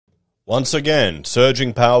Once again,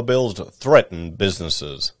 surging power bills threaten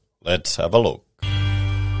businesses. Let's have a look.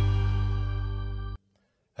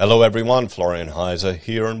 Hello everyone, Florian.heise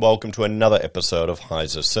here, and welcome to another episode of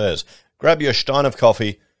HeiseSays. Grab your stein of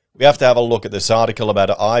coffee. We have to have a look at this article about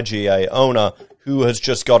an IGA owner who has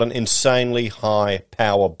just got an insanely high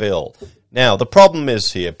power bill. Now, the problem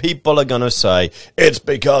is here, people are going to say, it's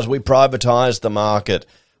because we privatized the market.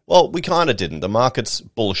 Well, we kind of didn't. The market's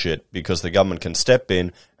bullshit because the government can step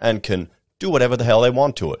in and can do whatever the hell they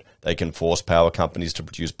want to it. They can force power companies to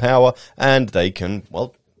produce power, and they can,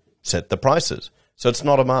 well, set the prices. So it's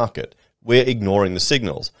not a market. We're ignoring the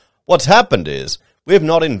signals. What's happened is we have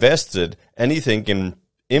not invested anything in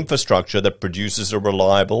infrastructure that produces a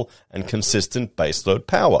reliable and consistent baseload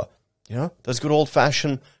power. You know, those good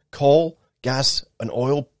old-fashioned coal, gas, and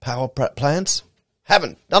oil power plants?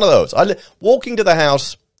 Haven't. None of those. Walking to the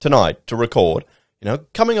house tonight to record, you know,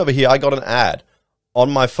 coming over here, I got an ad on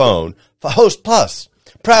my phone for Host Plus,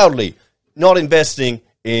 proudly not investing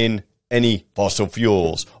in any fossil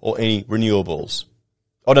fuels or any renewables.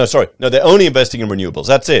 Oh, no, sorry. No, they're only investing in renewables.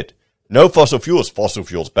 That's it. No fossil fuels. Fossil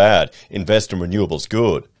fuels bad. Invest in renewables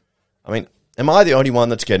good. I mean, am I the only one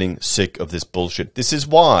that's getting sick of this bullshit? This is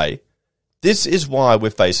why we're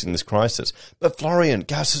facing this crisis. But Florian,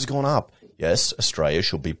 gas has gone up. Yes, Australia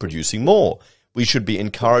should be producing more. We should be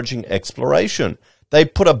encouraging exploration. They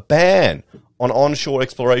put a ban on onshore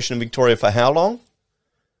exploration in Victoria for how long?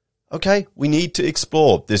 Okay, we need to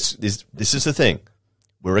explore. This is the thing.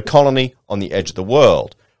 We're a colony on the edge of the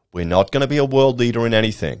world. We're not going to be a world leader in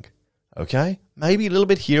anything. Okay? Maybe a little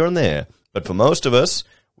bit here and there. But for most of us,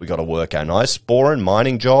 we got to work our nice, boring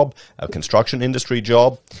mining job, our construction industry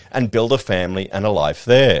job, and build a family and a life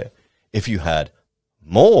there. If you had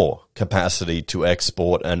more capacity to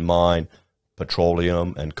export and mine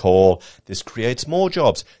petroleum and coal, this creates more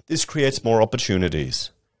jobs. This creates more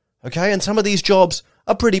opportunities. Okay? And some of these jobs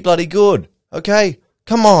are pretty bloody good. Okay?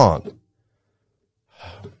 Come on.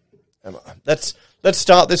 Let's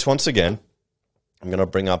start this once again. I'm going to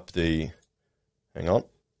bring up the... Hang on.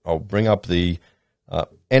 I'll bring up the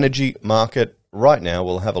energy market right now.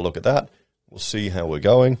 We'll have a look at that. We'll see how we're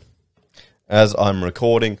going. As I'm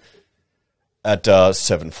recording at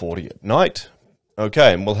 7:40 at night.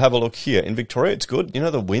 Okay, and we'll have a look here. In Victoria, it's good. You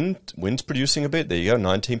know, the wind's producing a bit. There you go,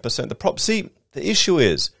 19%. See, the issue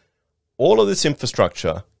is, all of this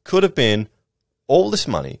infrastructure could have been, all this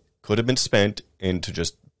money could have been spent into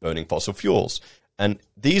just burning fossil fuels. And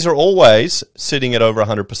these are always sitting at over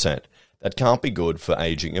 100%. That can't be good for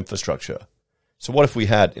aging infrastructure. So what if we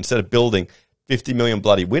had, instead of building 50 million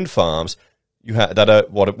bloody wind farms, you had that are,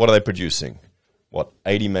 what are they producing?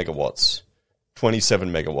 80 megawatts,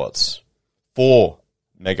 27 megawatts, 4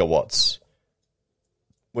 megawatts.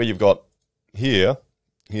 Where you've got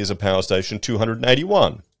here's a power station,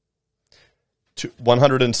 281.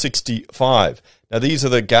 165. Now, these are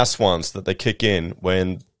the gas ones that they kick in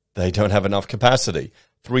when they don't have enough capacity.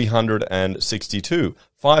 362,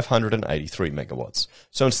 583 megawatts.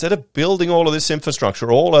 So instead of building all of this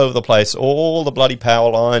infrastructure all over the place, all the bloody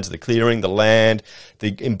power lines, the clearing, the land,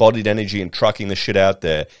 the embodied energy and trucking the shit out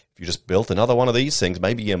there, if you just built another one of these things,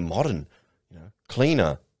 maybe a modern,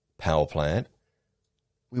 cleaner power plant,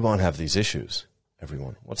 we won't have these issues,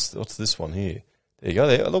 everyone. What's this one here? There you go.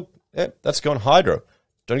 There, look. Yeah, that's gone hydro.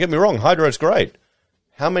 Don't get me wrong, hydro's great.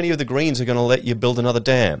 How many of the Greens are going to let you build another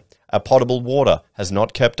dam? Our potable water has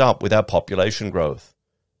not kept up with our population growth.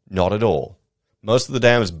 Not at all. Most of the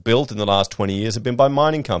dams built in the last 20 years have been by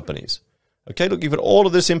mining companies. Okay, look, you've got all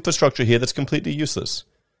of this infrastructure here that's completely useless.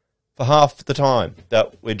 For half the time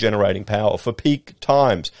that we're generating power, for peak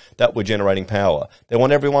times that we're generating power. They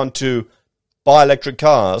want everyone to buy electric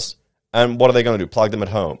cars, and what are they going to do? Plug them at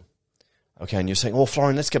home. Okay, and you're saying, well,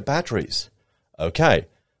 Florian, let's get batteries. Okay,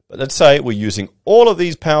 but let's say we're using all of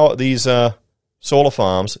these solar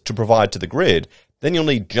farms to provide to the grid, then you'll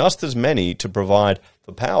need just as many to provide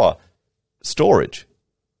for power storage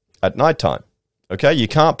at nighttime. Okay, you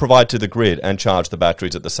can't provide to the grid and charge the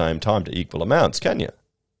batteries at the same time to equal amounts, can you?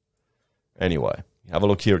 Anyway, have a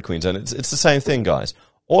look here at Queensland. It's the same thing, guys.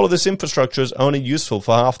 All of this infrastructure is only useful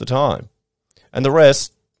for half the time. And the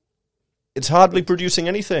rest, it's hardly producing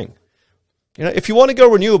anything. If you want to go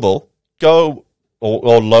renewable, or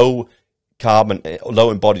low carbon, low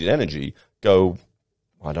embodied energy, go,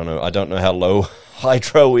 I don't know how low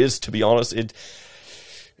hydro is, to be honest. It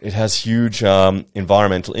has huge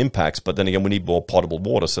environmental impacts, but then again, we need more potable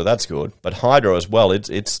water, so that's good. But hydro as well,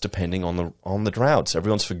 it's depending on the droughts.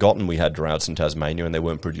 Everyone's forgotten we had droughts in Tasmania and they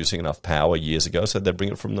weren't producing enough power years ago, so they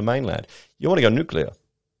bring it from the mainland. You want to go nuclear.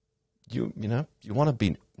 You want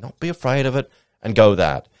to not be afraid of it and go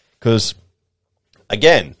that. Because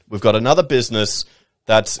Again, we've got another business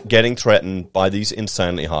that's getting threatened by these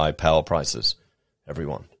insanely high power prices,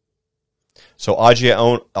 everyone. So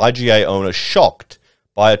IGA owner shocked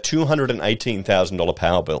by a $218,000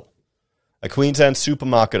 power bill. A Queensland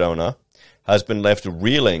supermarket owner has been left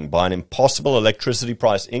reeling by an impossible electricity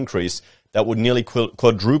price increase that would nearly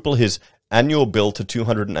quadruple his annual bill to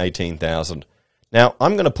 $218,000. Now,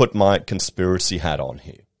 I'm going to put my conspiracy hat on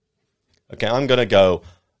here. Okay, I'm going to go,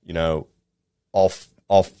 off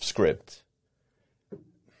script.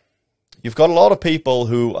 You've got a lot of people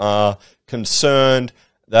who are concerned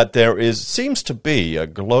that there seems to be a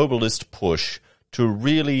globalist push to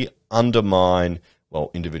really undermine,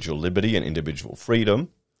 individual liberty and individual freedom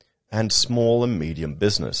and small and medium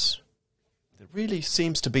business. There really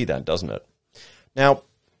seems to be that, doesn't it? Now,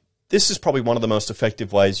 this is probably one of the most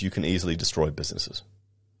effective ways you can easily destroy businesses.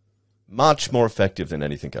 Much more effective than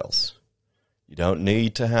anything else. You don't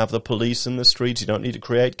need to have the police in the streets. You don't need to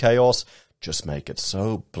create chaos. Just make it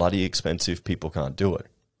so bloody expensive people can't do it.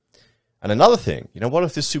 And another thing, what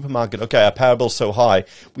if this supermarket, our power bill's so high,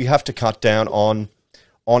 we have to cut down on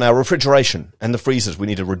our refrigeration and the freezers. We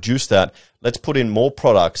need to reduce that. Let's put in more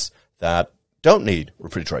products that don't need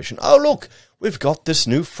refrigeration. Oh, look, we've got this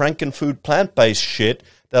new Frankenfood plant-based shit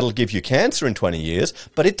that'll give you cancer in 20 years,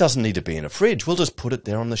 but it doesn't need to be in a fridge. We'll just put it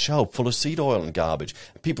there on the shelf full of seed oil and garbage.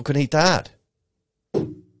 People can eat that.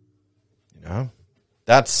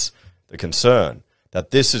 That's the concern.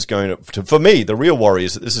 That this is going to, for me, the real worry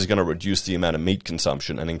is that this is going to reduce the amount of meat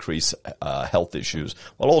consumption and increase health issues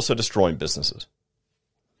while also destroying businesses.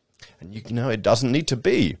 And it doesn't need to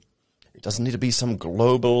be. It doesn't need to be some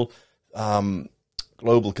global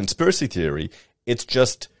conspiracy theory. It's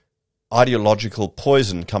just ideological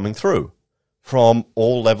poison coming through from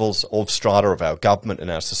all levels of strata of our government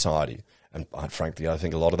and our society. And frankly, I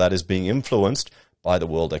think a lot of that is being influenced by the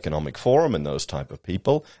World Economic Forum and those type of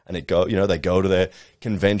people. And they go to their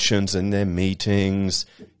conventions and their meetings,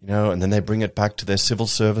 and then they bring it back to their civil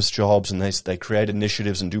service jobs and they create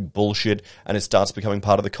initiatives and do bullshit, and it starts becoming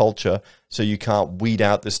part of the culture. So you can't weed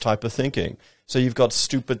out this type of thinking. So you've got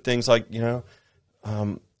stupid things like,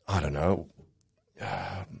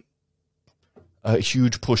 a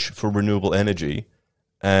huge push for renewable energy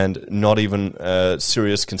and not even a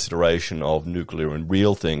serious consideration of nuclear and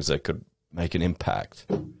real things that could make an impact.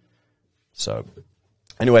 So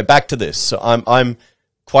anyway, back to this. So I'm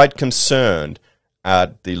quite concerned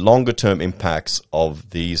at the longer term impacts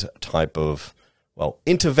of these type of,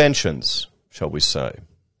 interventions, shall we say.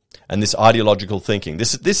 And this ideological thinking.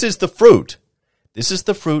 This is the fruit. This is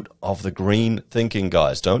the fruit of the green thinking,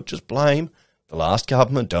 guys. Don't just blame the last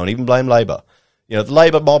government. Don't even blame Labor. The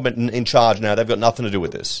Labor mob in charge now, they've got nothing to do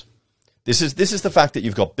with this. This is the fact that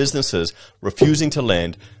you've got businesses refusing to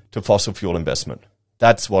lend to fossil fuel investment.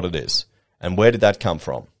 That's what it is. And where did that come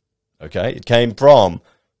from? Okay, it came from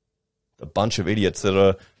a bunch of idiots that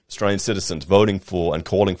are Australian citizens voting for and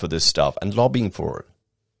calling for this stuff and lobbying for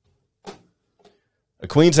it. A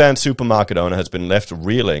Queensland supermarket owner has been left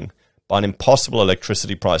reeling by an impossible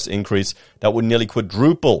electricity price increase that would nearly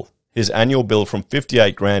quadruple his annual bill from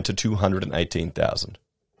 $58,000 to $218,000.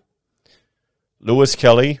 Lewis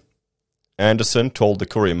Kelly Anderson told the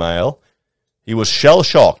Courier Mail he was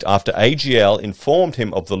shell-shocked after AGL informed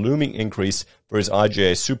him of the looming increase for his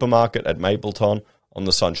IGA supermarket at Mapleton on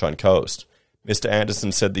the Sunshine Coast. Mr.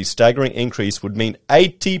 Anderson said the staggering increase would mean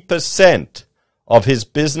 80% of his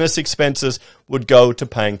business expenses would go to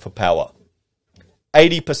paying for power.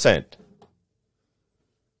 80%.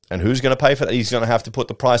 And who's going to pay for that? He's going to have to put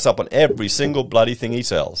the price up on every single bloody thing he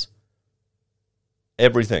sells.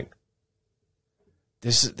 Everything.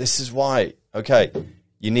 This is why,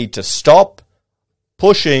 you need to stop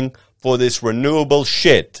pushing for this renewable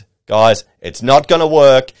shit. Guys, it's not going to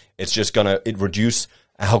work. It's just going to reduce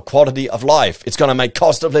our quality of life. It's going to make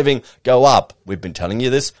cost of living go up. We've been telling you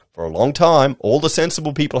this for a long time. All the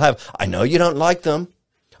sensible people have. I know you don't like them.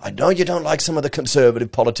 I know you don't like some of the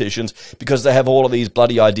conservative politicians because they have all of these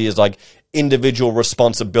bloody ideas like individual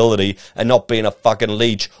responsibility and not being a fucking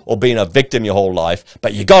leech or being a victim your whole life.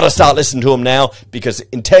 But you got to start listening to them now because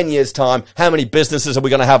in 10 years' time, how many businesses are we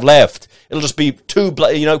going to have left? It'll just be two,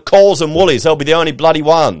 Coles and Woolies. They'll be the only bloody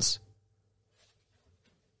ones.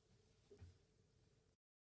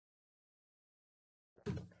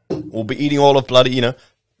 We'll be eating all of bloody,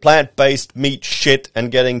 plant-based meat shit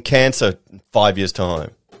and getting cancer in 5 years'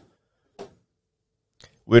 time.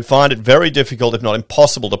 We'd find it very difficult, if not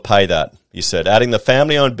impossible, to pay that, he said, adding the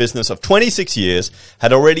family-owned business of 26 years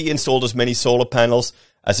had already installed as many solar panels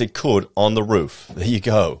as it could on the roof. There you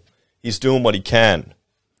go. He's doing what he can.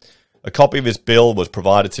 A copy of his bill was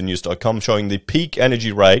provided to news.com showing the peak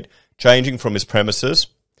energy rate changing from his premises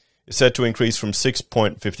is set to increase from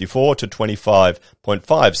 6.54 to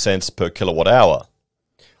 25.5 cents per kilowatt hour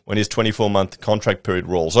when his 24-month contract period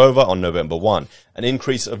rolls over on November 1, an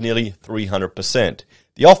increase of nearly 300%.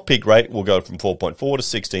 The off-peak rate will go from 4.4 to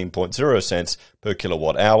 16.0 cents per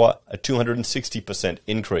kilowatt hour, a 260%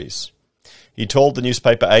 increase. He told the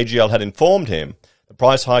newspaper AGL had informed him the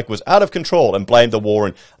price hike was out of control and blamed the war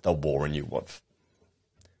in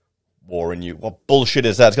What bullshit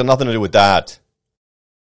is that? It's got nothing to do with that.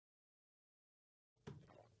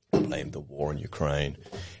 Blame the war in Ukraine.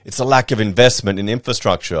 It's a lack of investment in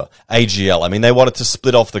infrastructure. AGL, I mean, they wanted to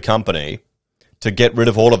split off the company to get rid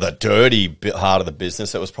of all of the dirty part of the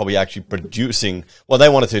business that was probably actually producing. Well, they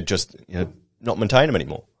wanted to just not maintain them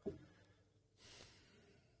anymore.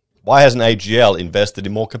 Why hasn't AGL invested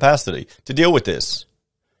in more capacity to deal with this?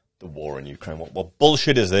 The war in Ukraine. What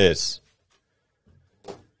bullshit is this?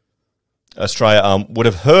 Australia would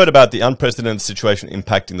have heard about the unprecedented situation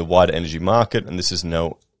impacting the wider energy market, and this is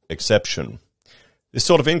no exception. This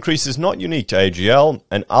sort of increase is not unique to AGL,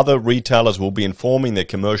 and other retailers will be informing their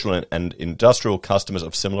commercial and industrial customers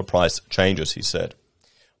of similar price changes, he said.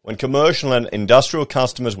 When commercial and industrial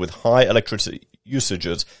customers with high electricity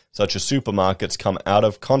usages, such as supermarkets, come out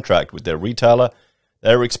of contract with their retailer,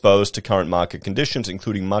 they are exposed to current market conditions,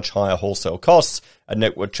 including much higher wholesale costs and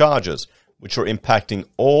network charges, which are impacting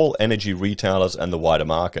all energy retailers and the wider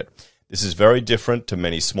market. This is very different to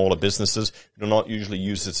many smaller businesses who do not usually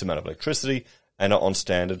use this amount of electricity and are on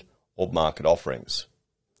standard or market offerings.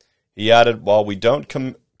 He added, while we don't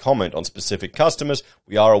comment on specific customers,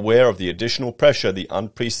 we are aware of the additional pressure the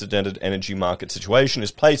unprecedented energy market situation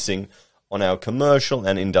is placing on our commercial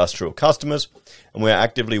and industrial customers, and we are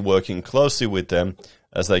actively working closely with them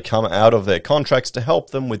as they come out of their contracts to help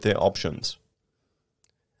them with their options.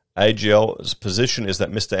 AGL's position is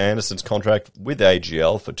that Mr. Anderson's contract with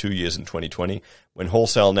AGL for 2 years in 2020, when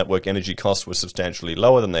wholesale network energy costs were substantially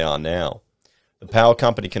lower than they are now. The power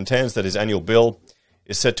company contends that his annual bill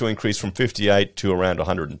is set to increase from 58 to around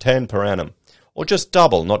 110 per annum. Or just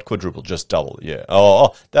double, not quadruple, just double, yeah.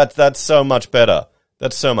 That's so much better.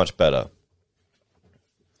 That's so much better.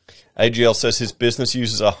 AGL says his business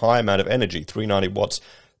uses a high amount of energy, 390 watts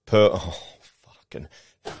per...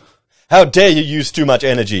 How dare you use too much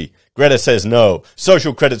energy? Greta says no.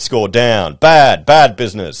 Social credit score down. Bad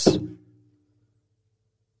business.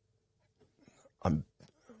 And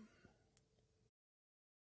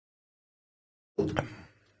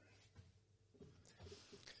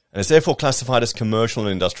is therefore classified as commercial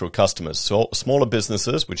and industrial customers. So smaller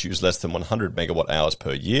businesses, which use less than 100 megawatt hours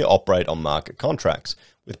per year, operate on market contracts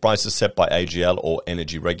with prices set by AGL or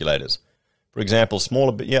energy regulators. For example,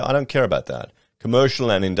 I don't care about that.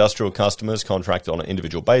 Commercial and industrial customers contract on an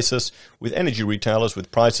individual basis with energy retailers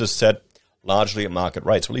with prices set largely at market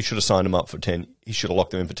rates. Well, he should have signed them up for 10. He should have locked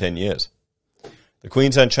them in for 10 years. The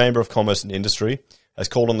Queensland Chamber of Commerce and Industry has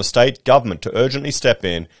called on the state government to urgently step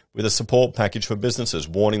in with a support package for businesses,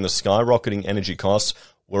 warning the skyrocketing energy costs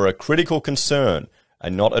were a critical concern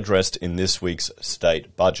and not addressed in this week's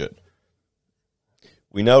state budget.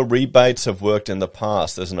 We know rebates have worked in the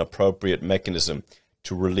past as an appropriate mechanism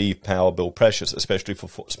to relieve power bill pressures, especially for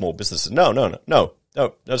small businesses. No,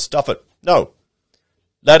 stuff it. No.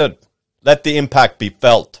 Let the impact be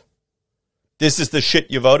felt. This is the shit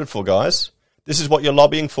you voted for, guys. This is what you're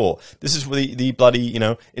lobbying for. This is the bloody,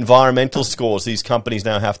 environmental scores these companies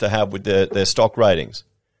now have to have with their stock ratings.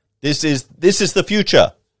 This is the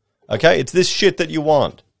future. Okay? It's this shit that you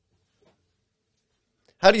want.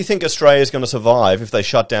 How do you think Australia is going to survive if they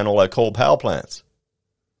shut down all our coal power plants?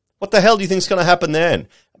 What the hell do you think is going to happen then?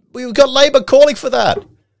 We've got Labor calling for that.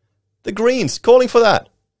 The Greens calling for that.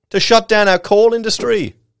 To shut down our coal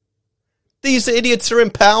industry. These idiots are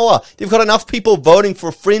in power. They've got enough people voting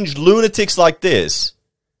for fringe lunatics like this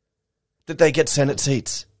that they get Senate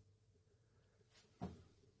seats.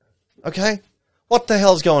 Okay? What the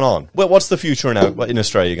hell's going on? Well, what's the future in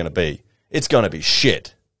Australia going to be? It's going to be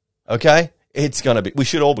shit. Okay? It's going to be... We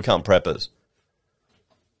should all become preppers.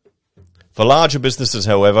 For larger businesses,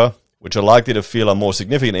 however, which are likely to feel a more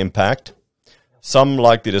significant impact, some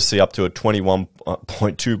likely to see up to a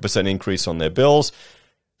 21.2% increase on their bills,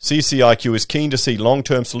 CCIQ is keen to see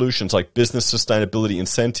long-term solutions like business sustainability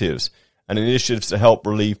incentives and initiatives to help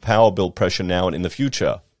relieve power bill pressure now and in the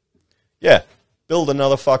future. Yeah, build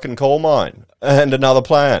another fucking coal mine and another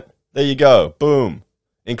plant. There you go. Boom.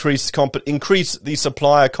 Increase the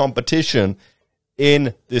supplier competition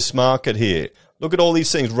in this market here. Look at all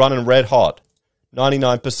these things running red hot.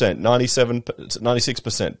 99%, 97%,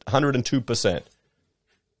 96%, 102%,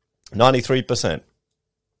 93%.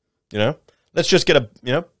 Let's just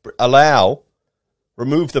allow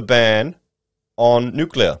remove the ban on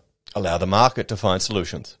nuclear. Allow the market to find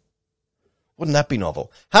solutions. Wouldn't that be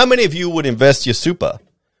novel? How many of you would invest your super?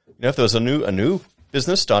 You know, if there was a new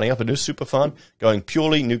business starting up, a new super fund, going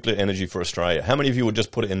purely nuclear energy for Australia, how many of you would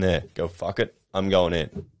just put it in there? Go, fuck it, I'm going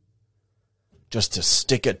in. Just to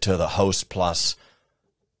stick it to the host plus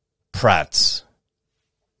Pratts.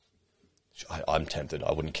 I'm tempted.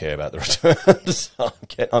 I wouldn't care about the returns.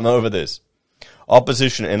 I'm over this.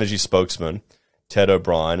 Opposition energy spokesman Ted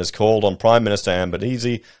O'Brien has called on Prime Minister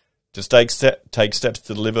Albanese to take steps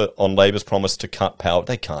to deliver on Labor's promise to cut power.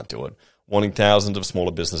 They can't do it. Warning thousands of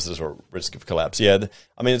smaller businesses are at risk of collapse. Yeah,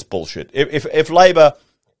 I mean, it's bullshit. If Labor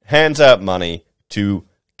hands out money to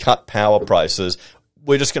cut power prices,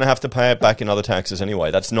 we're just going to have to pay it back in other taxes anyway.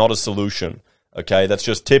 That's not a solution, okay? That's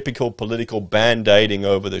just typical political band-aiding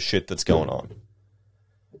over the shit that's going on.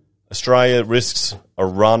 Australia risks a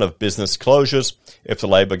run of business closures if the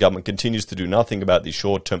Labor government continues to do nothing about the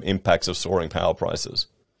short-term impacts of soaring power prices.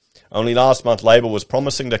 Only last month, Labor was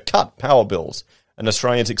promising to cut power bills, and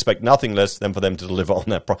Australians expect nothing less than for them to deliver on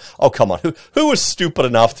that promise. Oh, come on. Who is stupid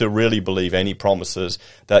enough to really believe any promises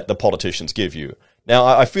that the politicians give you? Now,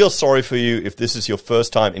 I feel sorry for you if this is your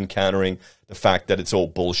first time encountering the fact that it's all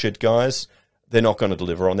bullshit, guys. They're not going to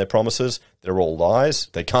deliver on their promises. They're all lies.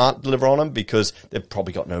 They can't deliver on them because they've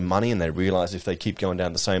probably got no money and they realize if they keep going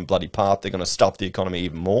down the same bloody path, they're going to stuff the economy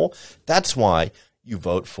even more. That's why you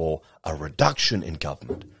vote for a reduction in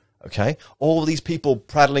government, okay? All these people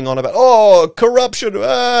prattling on about, oh, corruption,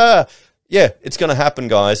 Yeah, it's going to happen,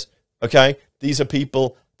 guys, okay? These are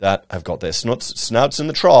people that have got their snouts in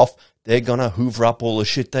the trough. They're going to hoover up all the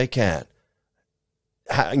shit they can.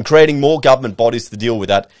 And creating more government bodies to deal with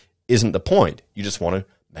that isn't the point. You just want to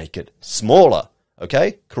make it smaller,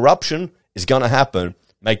 okay? Corruption is going to happen.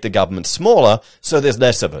 Make the government smaller so there's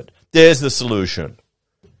less of it. There's the solution.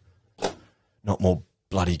 Not more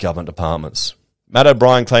bloody government departments. Matt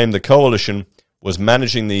O'Brien claimed the coalition was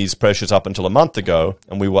managing these pressures up until a month ago,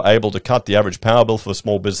 and we were able to cut the average power bill for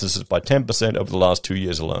small businesses by 10% over the last 2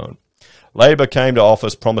 years alone. Labor came to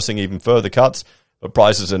office promising even further cuts, but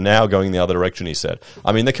prices are now going the other direction, he said.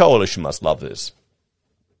 I mean, the coalition must love this.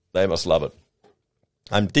 They must love it.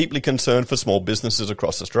 I'm deeply concerned for small businesses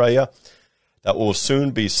across Australia that will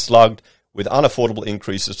soon be slugged with unaffordable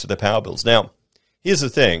increases to their power bills. Now, here's the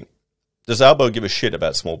thing. Does Albo give a shit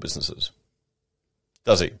about small businesses?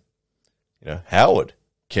 Does he? You know, Howard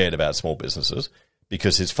cared about small businesses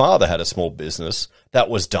because his father had a small business that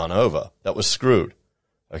was done over, that was screwed.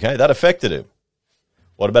 Okay, that affected him.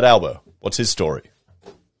 What about Albo? What's his story?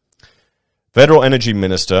 Federal Energy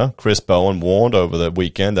Minister Chris Bowen warned over the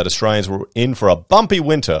weekend that Australians were in for a bumpy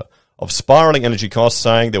winter of spiralling energy costs,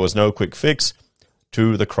 saying there was no quick fix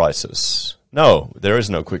to the crisis. No, there is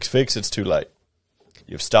no quick fix. It's too late.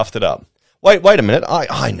 You've stuffed it up. Wait a minute.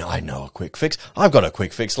 I know a quick fix. I've got a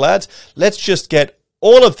quick fix, lads. Let's just get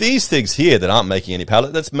all of these things here that aren't making any power.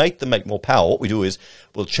 Let's make them make more power. What we do is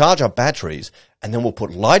we'll charge our batteries and then we'll put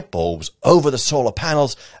light bulbs over the solar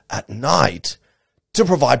panels at night to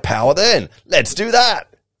provide power then. Let's do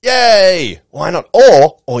that. Yay! Why not?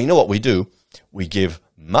 Or you know what we do? We give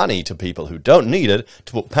money to people who don't need it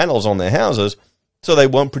to put panels on their houses so they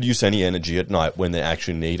won't produce any energy at night when they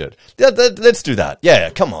actually need it. Let's do that. Yeah,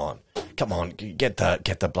 come on. Come on, get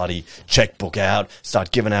the bloody checkbook out.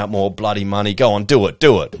 Start giving out more bloody money. Go on, do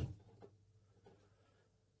it.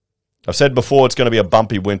 I've said before it's going to be a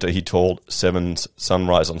bumpy winter, he told Seven's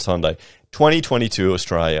Sunrise on Sunday. 2022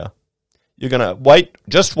 Australia. You're going to wait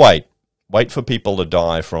for people to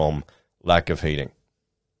die from lack of heating.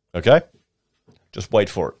 Okay? Just wait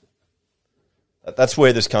for it. That's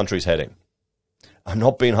where this country's heading. I'm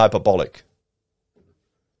not being hyperbolic.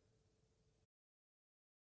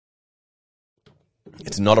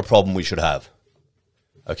 It's not a problem we should have.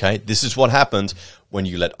 Okay? This is what happens when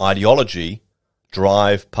you let ideology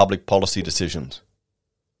drive public policy decisions.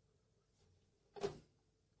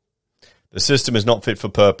 The system is not fit for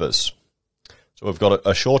purpose. So we've got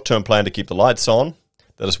a short-term plan to keep the lights on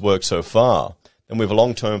that has worked so far. Then we have a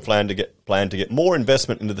long-term plan to get more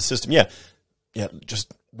investment into the system. Yeah.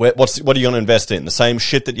 Just what are you going to invest in? The same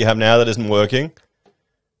shit that you have now that isn't working?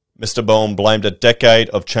 Mr. Bowen blamed a decade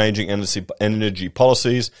of changing energy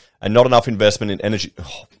policies and not enough investment in energy.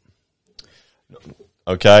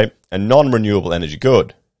 Okay, and non-renewable energy.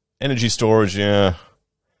 Good. Energy storage, yeah.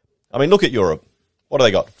 I mean, look at Europe. What do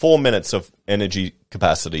they got? 4 minutes of energy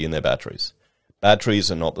capacity in their batteries.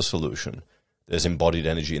 Batteries are not the solution. There's embodied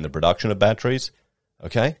energy in the production of batteries.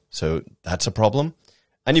 Okay, so that's a problem.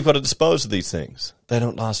 And you've got to dispose of these things. They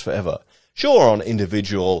don't last forever. Sure, on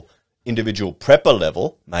individual prepper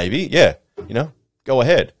level, maybe, yeah, go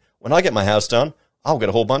ahead. When I get my house done, I'll get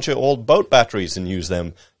a whole bunch of old boat batteries and use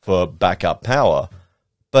them for backup power,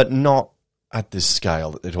 but not at this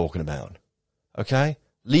scale that they're talking about. Okay?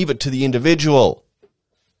 Leave it to the individual.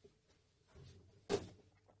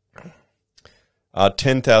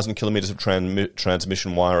 10,000 kilometers of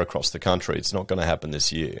transmission wire across the country. It's not going to happen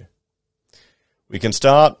this year. We can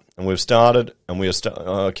start, and we've started, and we are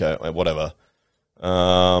okay, whatever.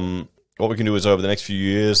 What we can do is over the next few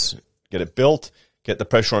years, get it built, get the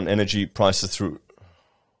pressure on energy prices through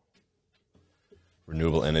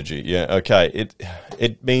renewable energy. Yeah, okay.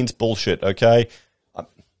 It means bullshit, okay?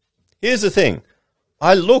 Here's the thing.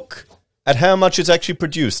 I look at how much is actually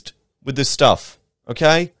produced with this stuff,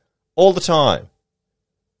 okay? All the time.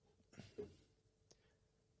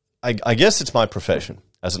 I guess it's my profession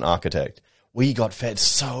as an architect. We got fed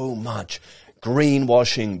so much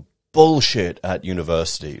greenwashing bullshit at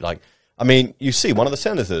university. Like, I mean, you see, one of the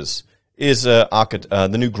senators is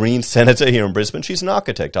the new Green senator here in Brisbane. She's an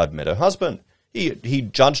architect. I've met her husband. He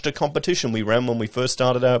judged a competition we ran when we first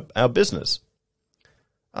started our business.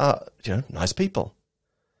 Nice people.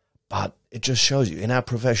 But it just shows you, in our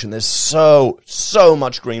profession, there's so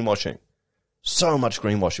much greenwashing. So much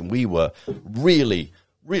greenwashing. We were really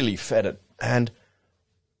fed it. And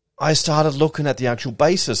I started looking at the actual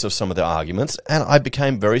basis of some of the arguments, and I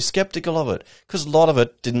became very skeptical of it, because a lot of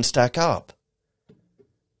it didn't stack up.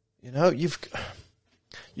 You know, you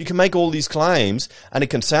can make all these claims, and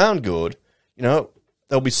it can sound good. You know,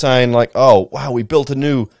 they'll be saying like, oh, wow, we built a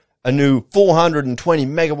new 420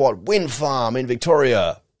 megawatt wind farm in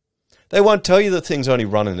Victoria. They won't tell you that thing's only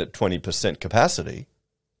running at 20% capacity,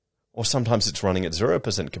 or sometimes it's running at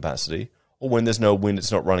 0% capacity, or when there's no wind,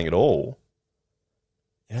 it's not running at all.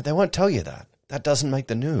 You know, they won't tell you that. That doesn't make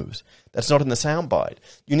the news. That's not in the soundbite.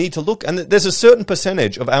 You need to look, and there's a certain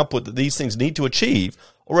percentage of output that these things need to achieve,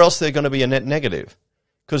 or else they're going to be a net negative.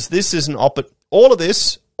 Because this is all of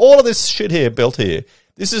this shit here built here.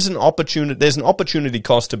 This is an opportunity. There's an opportunity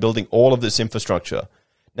cost to building all of this infrastructure.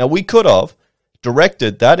 Now, we could have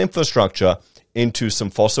directed that infrastructure into some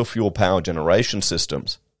fossil fuel power generation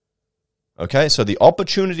systems. Okay, so the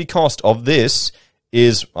opportunity cost of this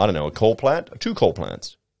is, I don't know, a coal plant, 2 coal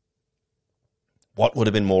plants. What would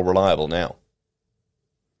have been more reliable now?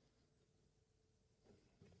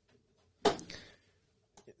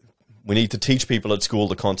 We need to teach people at school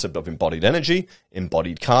the concept of embodied energy,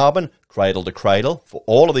 embodied carbon, cradle to cradle, for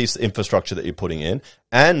all of these infrastructure that you're putting in,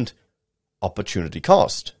 and opportunity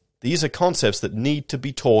cost. These are concepts that need to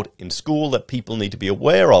be taught in school, that people need to be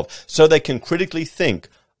aware of, so they can critically think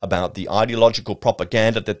about the ideological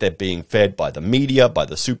propaganda that they're being fed by the media, by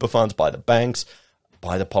the super funds, by the banks,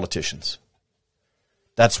 by the politicians.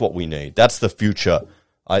 That's what we need. That's the future.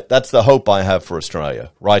 That's the hope I have for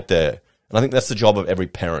Australia, right there. And I think that's the job of every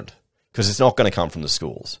parent, because it's not going to come from the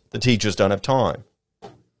schools. The teachers don't have time.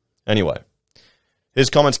 Anyway, his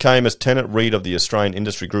comments came as Tennant Reid of the Australian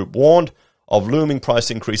Industry Group warned of looming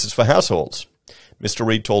price increases for households. Mr.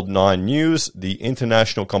 Reid told Nine News the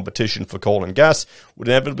international competition for coal and gas would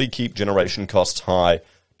inevitably keep generation costs high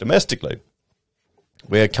domestically.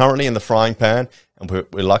 We are currently in the frying pan, and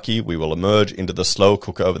we're lucky we will emerge into the slow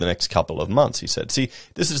cooker over the next couple of months, he said. See,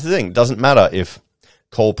 this is the thing. It doesn't matter if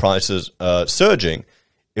coal prices are surging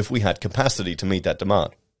if we had capacity to meet that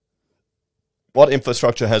demand. What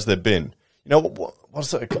infrastructure has there been? You know,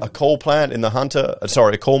 what's a coal plant in the Hunter?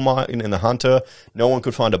 A coal mine in the Hunter. No one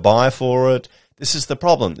could find a buyer for it. This is the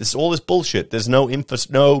problem. This is all this bullshit. There's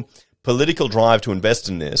no political drive to invest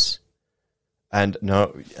in this. And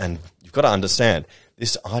you've got to understand,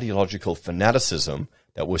 this ideological fanaticism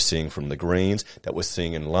that we're seeing from the Greens, that we're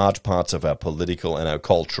seeing in large parts of our political and our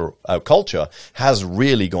culture has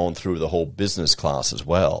really gone through the whole business class as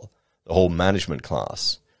well, the whole management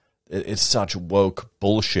class. It's such woke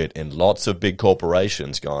bullshit in lots of big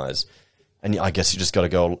corporations, guys. And I guess you just got to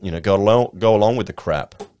go along with the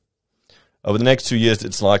crap. Over the next 2 years,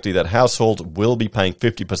 it's likely that households will be paying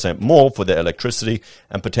 50% more for their electricity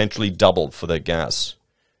and potentially double for their gas.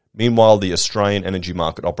 Meanwhile, the Australian Energy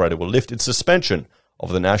Market Operator will lift its suspension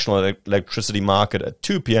of the national electricity market at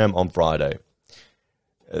 2 p.m. on Friday.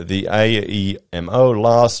 The AEMO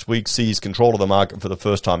last week seized control of the market for the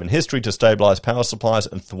first time in history to stabilise power supplies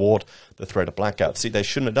and thwart the threat of blackouts. See, they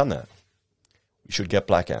shouldn't have done that. We should get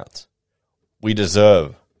blackouts. We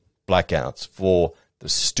deserve blackouts for the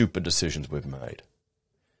stupid decisions we've made.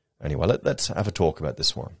 Anyway, let's have a talk about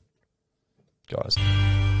this one, guys.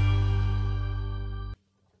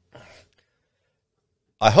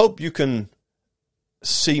 I hope you can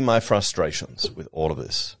see my frustrations with all of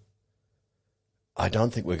this. I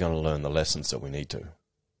don't think we're going to learn the lessons that we need to.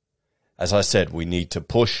 As I said, we need to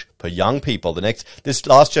push for young people. This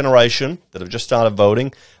last generation that have just started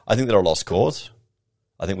voting, I think they're a lost cause.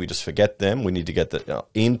 I think we just forget them. We need to get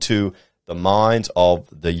into the minds of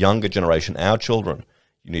the younger generation, our children.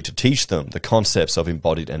 You need to teach them the concepts of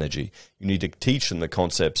embodied energy. You need to teach them the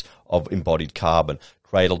concepts of embodied carbon,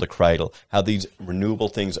 cradle to cradle, how these renewable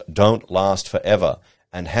things don't last forever,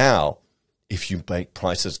 and how, if you make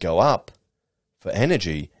prices go up for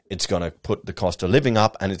energy, it's going to put the cost of living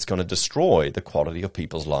up and it's going to destroy the quality of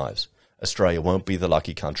people's lives. Australia won't be the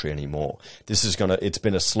lucky country anymore. It's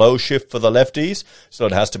been a slow shift for the lefties, so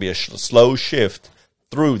it has to be a slow shift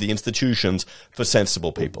through the institutions for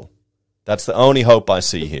sensible people. That's the only hope I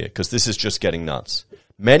see here, because this is just getting nuts.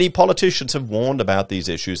 Many politicians have warned about these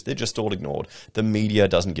issues. They're just all ignored. The media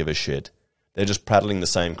doesn't give a shit. They're just prattling the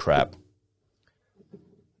same crap.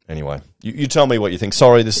 Anyway, you tell me what you think.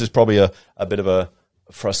 Sorry, this is probably a bit of a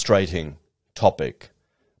frustrating topic,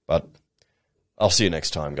 but I'll see you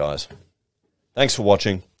next time, guys. Thanks for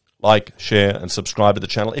watching. Like, share, and subscribe to the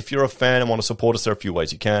channel. If you're a fan and want to support us, there are a few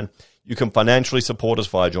ways you can. You can financially support us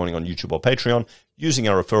via joining on YouTube or Patreon, using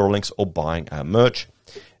our referral links, or buying our merch.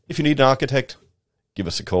 If you need an architect, give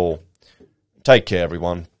us a call. Take care,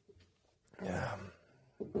 everyone.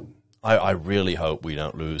 I really hope we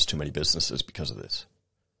don't lose too many businesses because of this.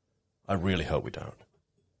 I really hope we don't.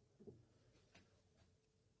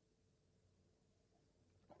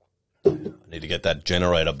 I need to get that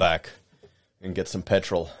generator back and get some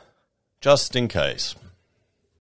petrol, just in case.